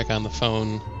medium back on the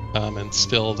phone and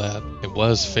still that it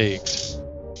was faked.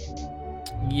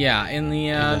 Yeah, in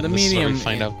the medium, we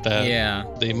find out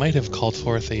that they might have called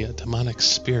forth a demonic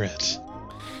spirit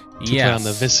to put on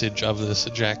the visage of this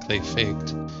Jack they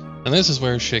faked. And this is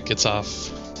where shit goes off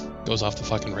the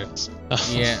fucking rails.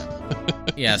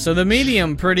 Yeah, so the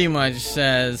medium pretty much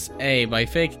says, hey, by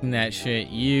faking that shit,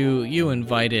 you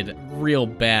invited real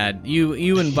bad.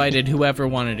 You invited whoever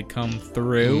wanted to come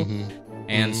through.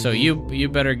 And so you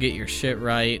better get your shit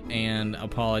right and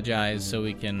apologize so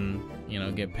we can,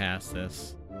 get past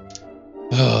this.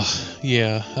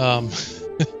 Yeah.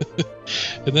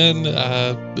 And then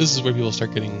this is where people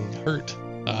start getting hurt.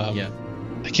 I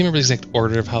can't remember the exact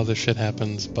order of how this shit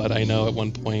happens, but I know at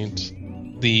one point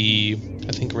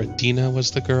I think Radina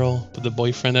was the girl with the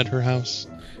boyfriend at her house.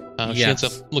 She ends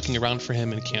up looking around for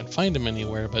him and can't find him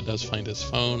anywhere, but does find his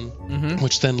phone,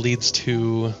 which then leads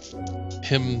to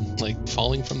him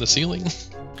falling from the ceiling.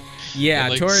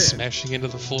 Yeah, and, smashing into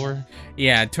the floor.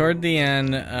 Yeah, toward the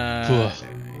end.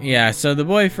 So the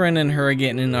boyfriend and her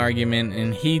get in an argument,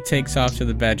 and he takes off to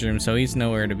the bedroom, so he's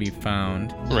nowhere to be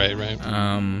found. Right.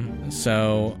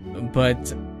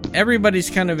 But everybody's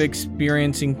kind of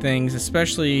experiencing things,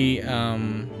 especially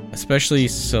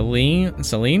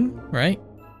Celine, right?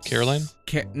 Caroline?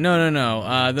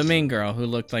 No. The main girl who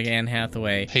looked like Anne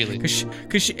Hathaway. Haley.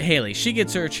 Haley. She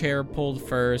gets her chair pulled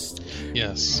first.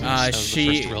 Yes. That was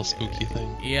the first real spooky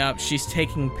thing. Yep. She's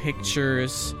taking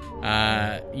pictures.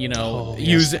 Only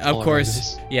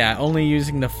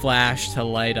using the flash to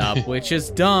light up, which is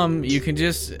dumb. You can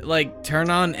just turn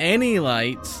on any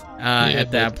lights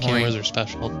at that point. Cameras are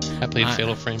special. I played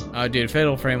Fatal Frame. Oh, dude,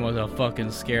 Fatal Frame was a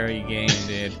fucking scary game,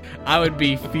 dude. I would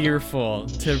be fearful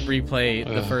to replay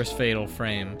the first Fatal Frame.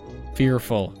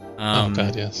 Fearful. Oh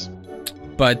God, yes.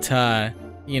 But so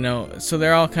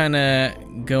they're all kind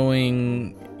of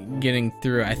getting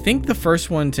through. I think the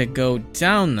first one to go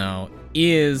down though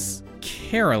is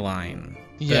Caroline.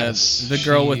 Yes. The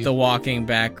girl with the walking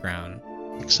background.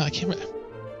 So I can't remember.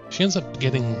 She ends up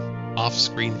getting off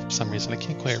screen for some reason. I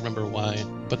can't quite remember why.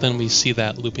 But then we see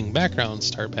that looping background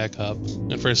start back up.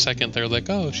 And for a second they're like,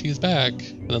 oh, she's back.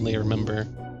 And then they remember.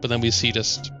 But then we see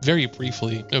just very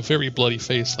briefly a very bloody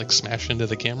face smash into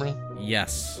the camera.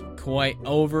 Yes, quite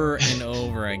over and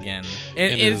over again.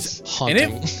 It is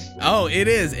haunting. It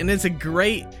is, and it's a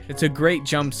great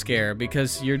jump scare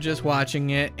because you're just watching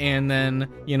it, and then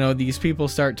these people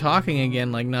start talking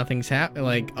again like nothing's happened.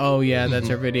 Like, oh yeah, that's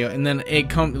her video, and then it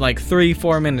comes like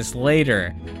 3-4 minutes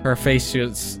later, her face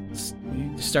just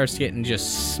starts getting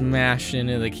just smashed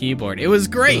into the keyboard. It was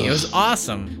great. Ugh. It was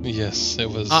awesome. Yes, it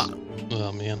was.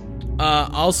 Oh man.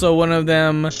 Also, one of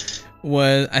them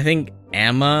was, I think,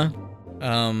 Emma.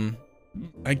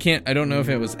 I don't know if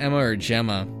it was Emma or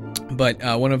Gemma, but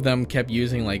one of them kept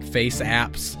using like face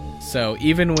apps. So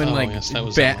even when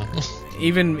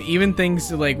even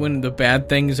things like when the bad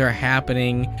things are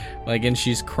happening, like and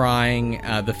she's crying,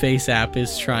 the face app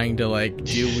is trying to like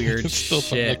do weird still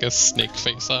shit. Put like a snake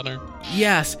face on her.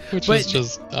 Yes, which is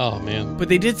just man. But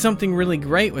they did something really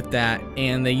great with that,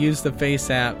 and they used the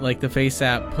face app. Like the face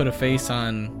app put a face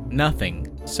on nothing,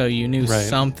 so you knew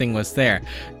something was there.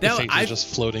 The face was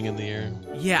just floating in the air.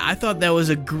 Yeah, I thought that was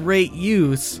a great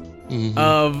use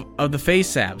of the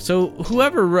face app. So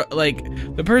whoever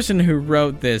the person who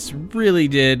wrote this really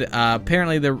did.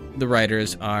 Apparently the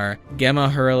writers are Gemma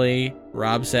Hurley,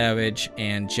 Rob Savage,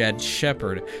 and Jed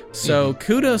Shepard. So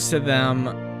kudos to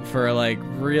them for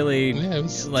really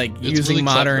using really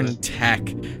modern tech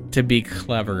to be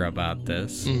clever about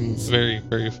this. It's very,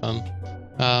 very fun.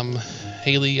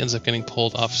 Haley ends up getting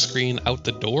pulled off screen out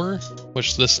the door,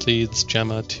 which this leads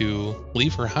Gemma to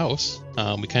leave her house.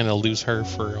 We kind of lose her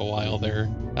for a while there.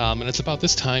 And it's about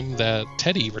this time that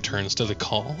Teddy returns to the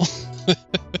call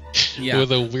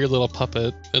with a weird little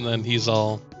puppet. And then he's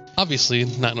all obviously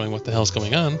not knowing what the hell's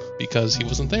going on because he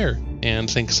wasn't there, and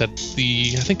thinks that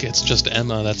I think it's just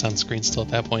Emma that's on screen still at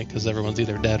that point because everyone's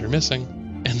either dead or missing.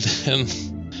 And then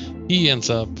he ends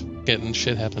up getting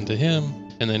shit happen to him.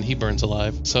 And then he burns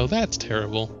alive. So that's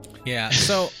terrible. Yeah.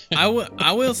 So I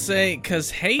will say, because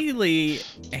Haley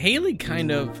kind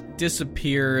of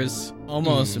disappears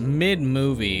almost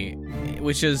mid-movie,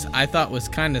 which I thought was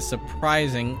kind of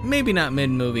surprising. Maybe not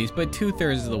mid-movies, but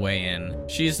 2/3 of the way in.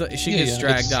 She gets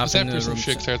dragged off into the room.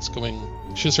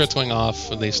 She starts going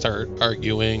off, and they start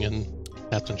arguing, and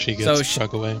that's when she gets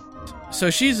drug away.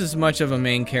 So she's as much of a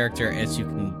main character as you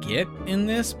can get in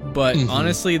this, but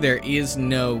honestly, there is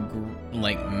no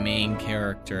main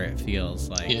character, it feels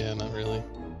like. Yeah, not really.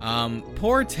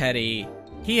 Poor Teddy.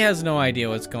 He has no idea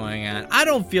what's going on. I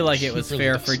don't feel like it was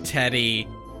fair for Teddy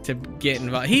to get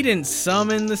involved. He didn't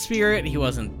summon the spirit. He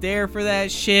wasn't there for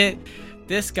that shit.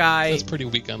 This guy is pretty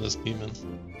weak on this demon.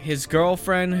 His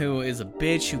girlfriend, who is a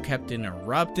bitch who kept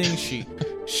interrupting,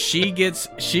 she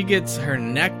gets her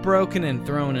neck broken and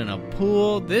thrown in a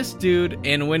pool. This dude,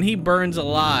 and when he burns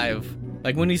alive,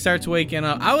 like when he starts waking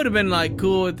up, I would have been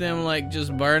cool with him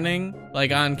just burning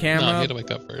on camera. No, he had to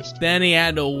wake up first. Then he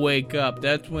had to wake up.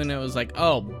 That's when it was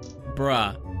oh,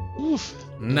 bruh. Oof.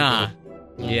 Nah.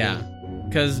 Yeah.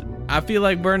 Because I feel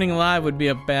like burning alive would be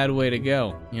a bad way to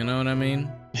go. You know what I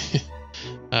mean?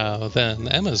 Then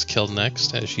Emma's killed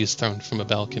next as she's thrown from a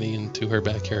balcony into her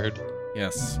backyard.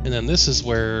 Yes. And then this is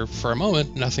where, for a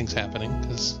moment, nothing's happening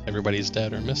because everybody's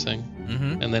dead or missing.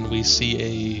 And then we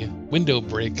see a window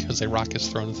break as a rock is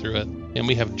thrown through it. And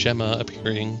we have Gemma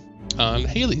appearing on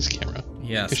Haley's camera.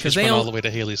 Yes. Because she's run all the way to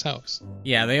Haley's house.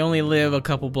 Yeah, they only live a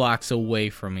couple blocks away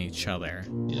from each other.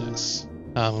 Yes.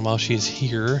 And while she's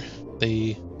here,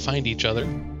 they find each other.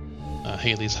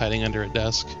 Haley's hiding under a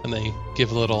desk, and they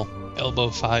give a little elbow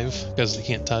 5 because they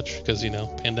can't touch because,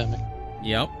 pandemic.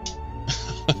 Yep.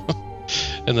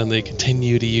 And then they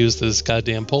continue to use this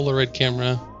goddamn Polaroid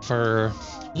camera for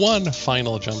one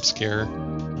final jump scare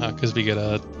because we get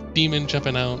a demon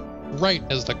jumping out right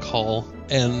as the call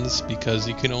ends because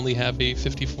you can only have a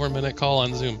 54-minute call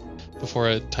on Zoom before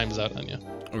it times out on you.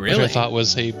 Really? Which I thought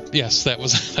was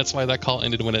that's why that call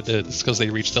ended when it did. It's because they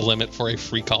reached the limit for a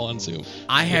free call on Zoom.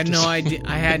 I had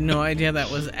no idea that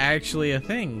was actually a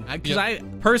thing. Because I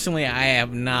personally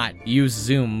have not used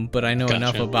Zoom, but I know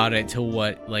enough about it to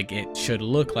what it should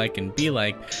look like and be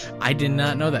like. I did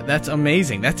not know that. That's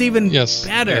amazing. That's even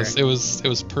better. Yes, it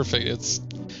was perfect.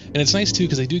 And it's nice, too,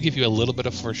 because they do give you a little bit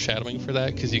of foreshadowing for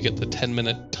that, because you get the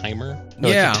 10-minute timer, or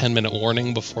the 10-minute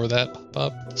warning before that pop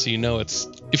up. So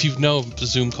if you know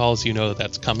Zoom calls, you know that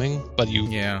that's coming, but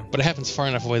it happens far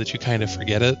enough away that you kind of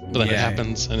forget it, but then it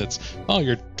happens, and it's,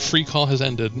 your free call has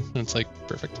ended, and it's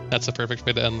perfect. That's a perfect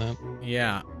way to end that.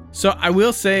 Yeah. So I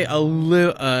will say a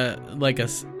little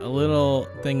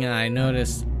thing that I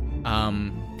noticed,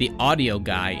 the audio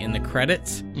guy in the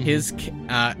credits, his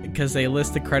because they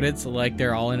list the credits like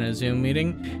they're all in a Zoom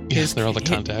meeting. They're all the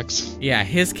contacts. Yeah,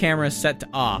 his camera's set to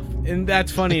off, and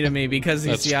that's funny to me because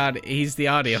he's the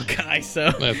audio guy.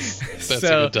 So that's a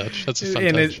good touch. That's a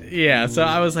fun touch. So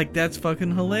I was like, that's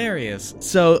fucking hilarious.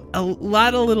 So a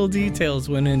lot of little details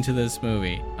went into this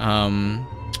movie.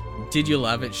 Did you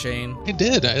love it, Shane? I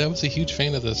did. I was a huge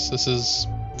fan of this. This is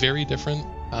very different.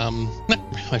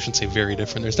 I shouldn't say very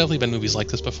different. There's definitely been movies like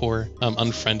this before.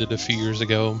 Unfriended a few years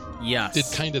ago. Yes. Did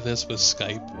kind of this with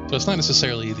Skype. So it's not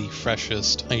necessarily the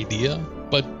freshest idea,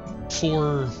 but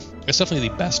it's definitely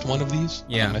the best one of these.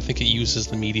 Yeah. I think it uses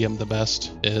the medium the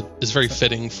best. It is very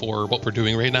fitting for what we're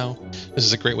doing right now. This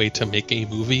is a great way to make a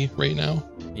movie right now.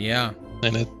 Yeah.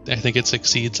 And I think it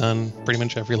succeeds on pretty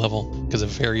much every level because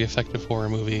it's a very effective horror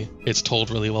movie. It's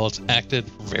told really well. It's acted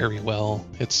very well.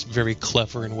 It's very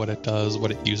clever in what it does,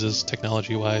 what it uses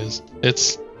technology-wise.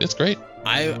 It's great.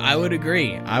 I would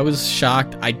agree. I was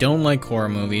shocked. I don't like horror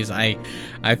movies. I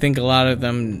think a lot of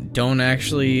them don't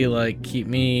actually like keep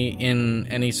me in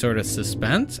any sort of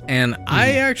suspense, and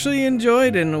I actually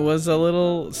enjoyed and was a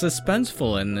little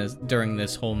suspenseful during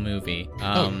this whole movie.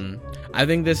 I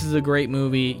think this is a great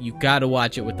movie. You got to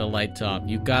watch it with the lights off.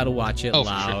 You got to watch it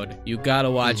loud. Sure. You got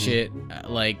to watch it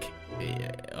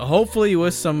hopefully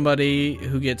with somebody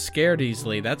who gets scared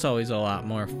easily. That's always a lot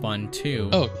more fun too.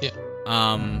 Oh, yeah.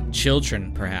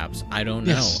 Children perhaps, I don't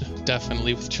know. Yes,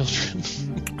 definitely with children.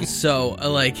 So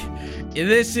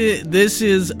this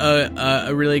is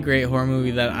a really great horror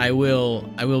movie that I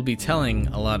will be telling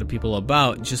a lot of people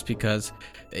about, just because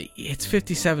it's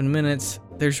 57 minutes.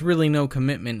 There's really no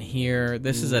commitment here.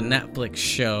 This is a Netflix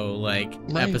show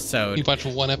episode. You watch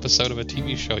one episode of a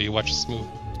TV show, you watch this movie.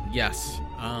 Yes.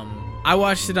 I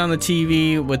watched it on the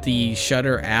TV with the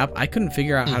Shudder app. I couldn't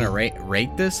figure out how to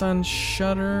rate this on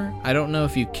Shudder. I don't know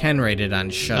if you can rate it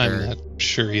on Shudder. I'm not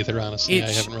sure either, honestly. I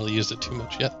haven't really used it too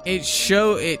much yet. It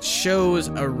shows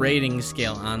a rating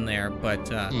scale on there,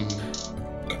 but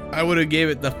I would have gave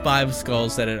it the 5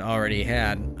 skulls that it already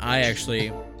had. I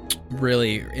actually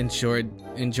really enjoyed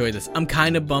this. I'm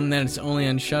kind of bummed that it's only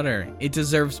on Shudder. It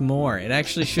deserves more. It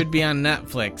actually should be on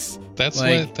Netflix. That's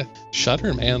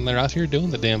Shudder, man. They're out here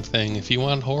doing the damn thing. If you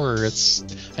want horror,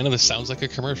 I know this sounds like a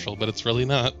commercial, but it's really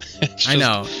not. I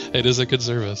know. It is a good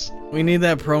service. We need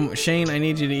that promo. Shane, I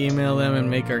need you to email them and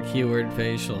make our keyword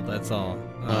facial. That's all.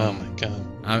 Oh my god.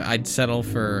 I'd settle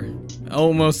for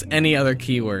almost any other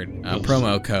keyword.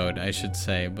 Promo code, I should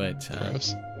say, but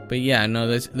gross. But yeah, no,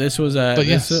 this was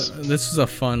a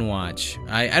fun watch.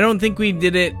 I don't think we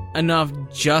did it enough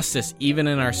justice, even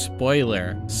in our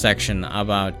spoiler section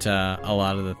about a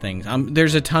lot of the things.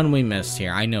 There's a ton we missed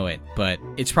here. I know it, but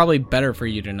it's probably better for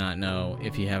you to not know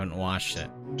if you haven't watched it.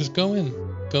 Just go in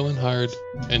hard,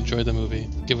 enjoy the movie,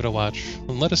 give it a watch,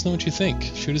 and let us know what you think.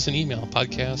 Shoot us an email,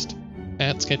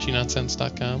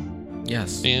 podcast@sketchynonsense.com.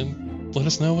 Yes. And let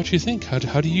us know what you think.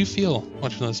 How do you feel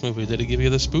watching this movie? Did it give you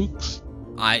the spooks?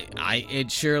 It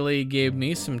surely gave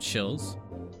me some chills.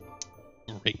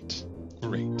 Great.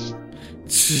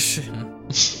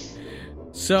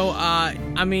 So,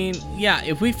 I mean, yeah,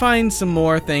 if we find some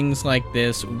more things like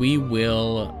this,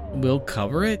 we'll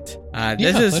cover it. Let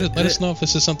us know if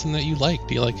this is something that you like.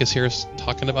 Do you like us here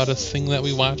talking about a thing that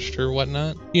we watched or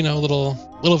whatnot? You know, a little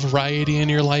variety in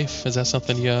your life. Is that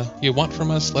something you want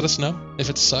from us? Let us know. If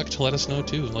it sucked, let us know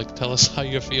too. Tell us how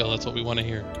you feel. That's what we want to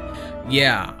hear.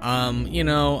 Yeah,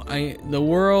 the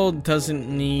world doesn't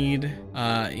need,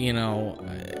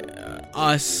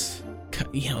 us,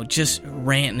 just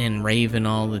ranting and raving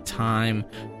all the time,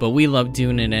 but we love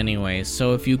doing it anyway.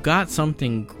 So if you got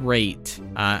something great,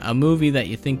 a movie that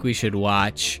you think we should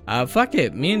watch, fuck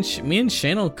it, me and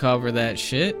Shane will cover that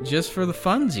shit just for the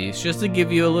funsies, just to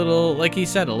give you a little, like he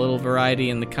said, a little variety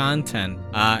in the content.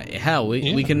 Hell,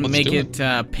 we can make it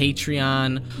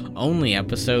Patreon only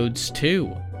episodes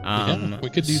too.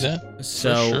 We could do that.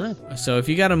 So if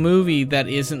you got a movie that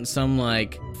isn't some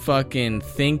fucking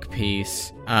think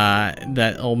piece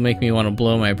that'll make me want to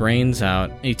blow my brains out,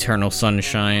 Eternal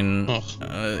Sunshine,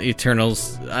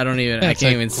 Eternals. I can't even.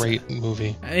 It's a great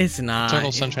movie. It's not.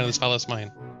 Eternal Sunshine of the Spotless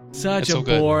Mind. Such a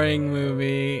boring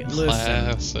movie.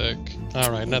 Classic.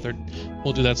 All right,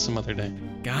 we'll do that some other day.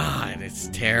 God, it's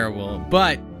terrible.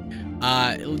 But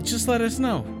just let us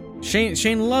know.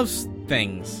 Shane loves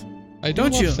things.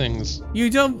 Don't love things. You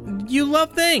don't. You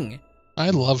love thing. I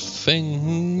love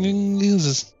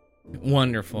things.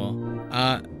 Wonderful.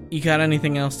 You got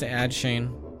anything else to add, Shane?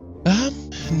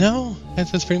 No.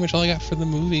 That's pretty much all I got for the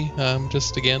movie.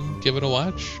 Just again, give it a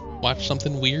watch. Watch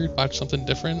something weird. Watch something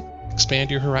different. Expand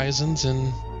your horizons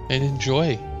and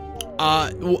enjoy.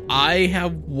 I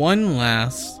have one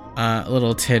last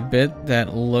little tidbit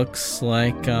that looks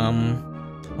like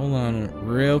hold on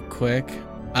real quick.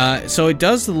 So it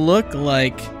does look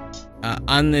like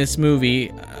on this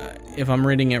movie, if I'm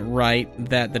reading it right,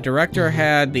 that the director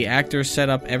had the actors set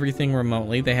up everything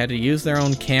remotely. They had to use their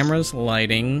own cameras,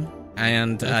 lighting,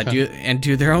 and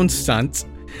do their own stunts.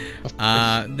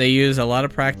 They use a lot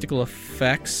of practical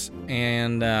effects,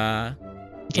 and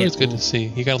it's always good to see.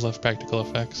 You gotta love practical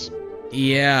effects.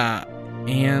 Yeah,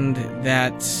 and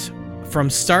that from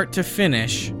start to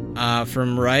finish,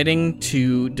 from writing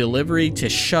to delivery to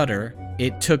shutter,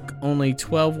 it took only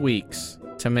 12 weeks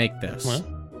to make this. Well,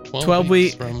 12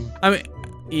 weeks from first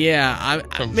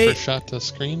first shot to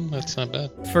screen. That's not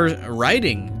bad. First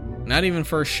writing, not even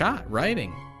first shot,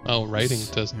 writing. Oh, writing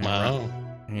does. Wow.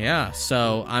 Yeah,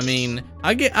 so I mean,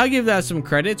 I'll give that some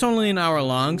credit. It's only an hour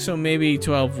long, so maybe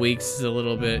 12 weeks is a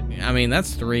little bit. I mean,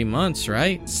 that's 3 months,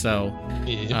 right? So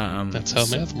yeah, that's how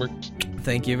math works.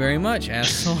 Thank you very much,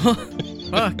 asshole.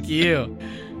 Fuck you.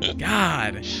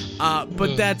 God.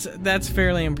 But that's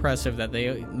fairly impressive that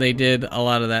they did a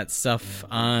lot of that stuff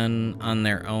on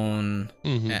their own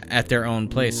at their own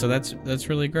place. So that's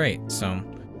really great. So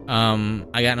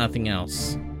I got nothing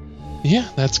else. Yeah,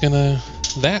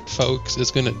 that, folks,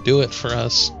 is gonna do it for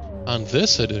us on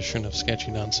this edition of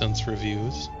Sketchy Nonsense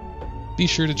Reviews. Be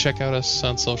sure to check out us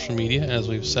on social media, as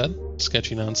we've said.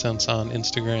 Sketchy Nonsense on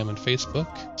Instagram and Facebook.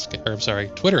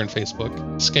 Twitter and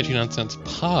Facebook. Sketchy Nonsense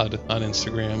Pod on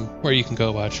Instagram, where you can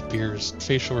go watch Beer's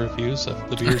facial reviews of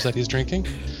the beers that he's drinking.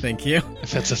 Thank you.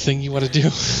 If that's a thing you want to do.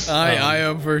 I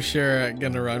am for sure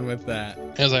gonna run with that.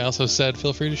 As I also said,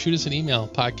 feel free to shoot us an email,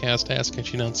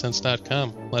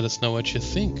 podcast@sketchynonsense.com. Let us know what you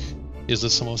think. Is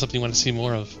this something you want to see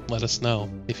more of? Let us know.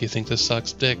 If you think this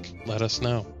sucks dick, let us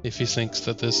know. If you think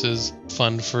that this is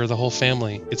fun for the whole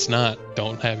family, it's not.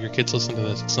 Don't have your kids listen to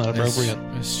this. It's not appropriate.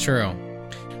 It's true.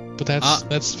 But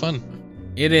that's fun.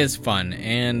 It is fun.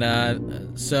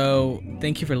 And so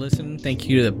thank you for listening. Thank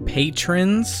you to the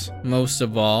patrons, most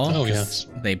of all. Oh, yes.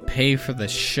 They pay for the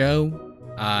show.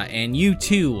 And you,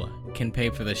 too, can pay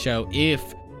for the show if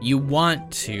you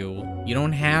want to. You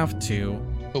don't have to.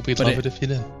 But we'd love it if you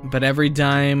did. But every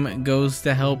dime goes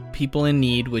to help people in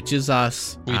need, which is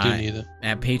us. We do need it.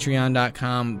 At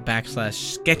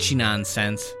patreon.com/sketchy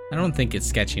nonsense. I don't think it's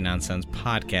Sketchy Nonsense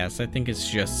Podcast. I think it's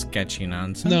just Sketchy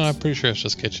Nonsense. No, I'm pretty sure it's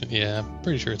just Sketchy. Yeah, I'm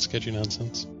pretty sure it's Sketchy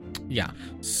Nonsense. Yeah.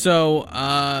 So,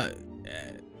 I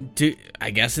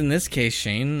guess in this case,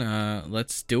 Shane,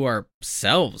 let's do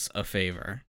ourselves a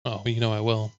favor. Oh, you know I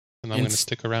will. And I'm going to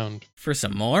stick around. For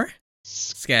some more?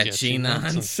 Sketchy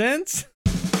nonsense?